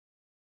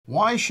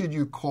Why should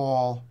you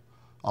call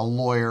a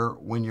lawyer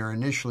when you're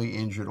initially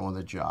injured on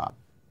the job?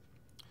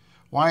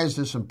 Why is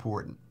this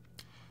important?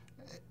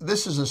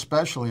 This is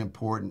especially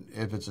important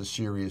if it's a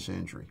serious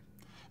injury.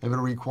 If it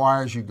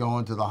requires you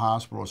going to the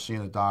hospital or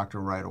seeing a doctor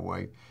right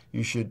away,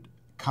 you should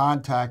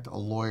contact a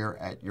lawyer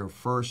at your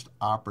first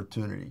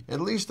opportunity, at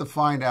least to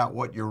find out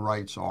what your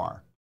rights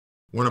are.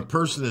 When a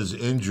person is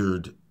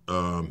injured,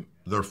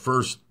 their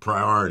first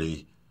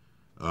priority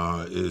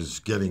is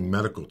getting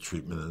medical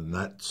treatment, and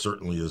that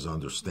certainly is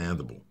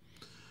understandable.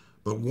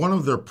 But one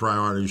of their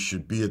priorities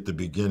should be at the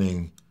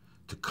beginning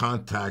to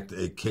contact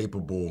a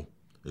capable,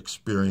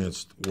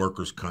 experienced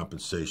workers'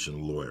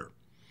 compensation lawyer.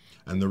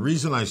 And the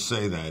reason I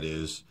say that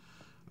is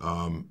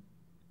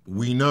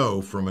we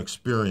know from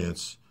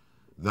experience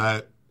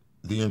that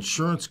the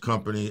insurance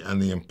company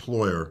and the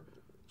employer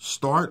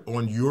start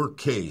on your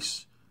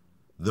case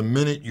the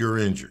minute you're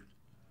injured.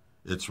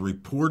 It's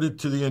reported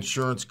to the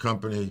insurance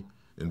company,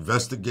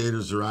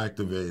 investigators are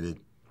activated,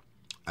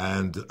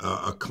 and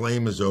a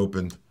claim is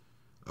opened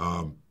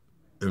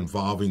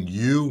involving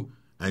you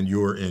and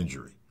your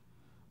injury.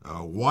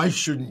 Why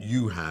shouldn't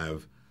you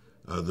have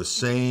the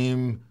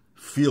same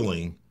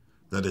feeling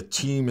that a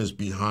team is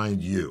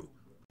behind you?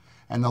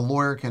 And the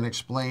lawyer can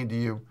explain to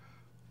you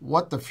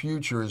what the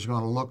future is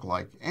going to look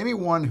like.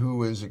 Anyone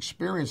who is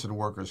experienced in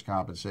workers'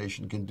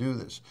 compensation can do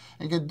this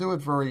and can do it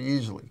very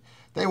easily.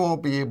 They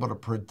won't be able to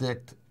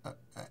predict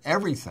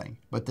everything,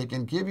 but they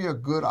can give you a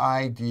good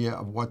idea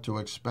of what to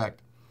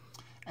expect.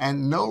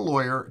 And no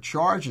lawyer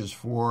charges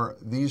for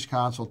these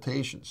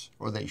consultations,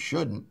 or they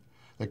shouldn't.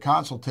 The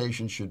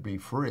consultation should be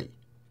free.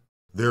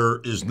 There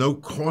is no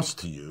cost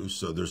to you,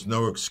 so there's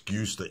no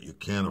excuse that you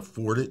can't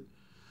afford it.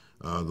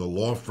 The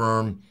law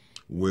firm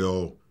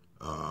will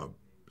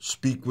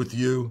speak with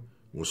you,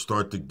 will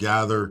start to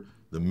gather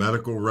the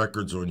medical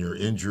records on your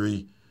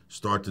injury,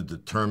 start to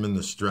determine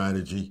the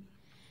strategy.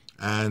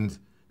 And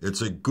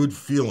it's a good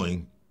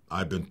feeling,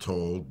 I've been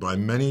told, by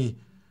many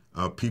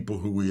people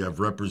who we have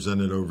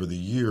represented over the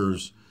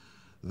years,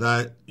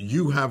 that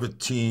you have a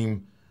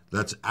team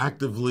that's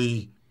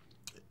actively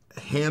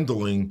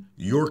handling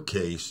your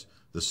case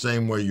the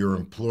same way your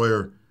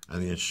employer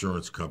and the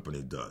insurance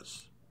company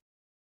does.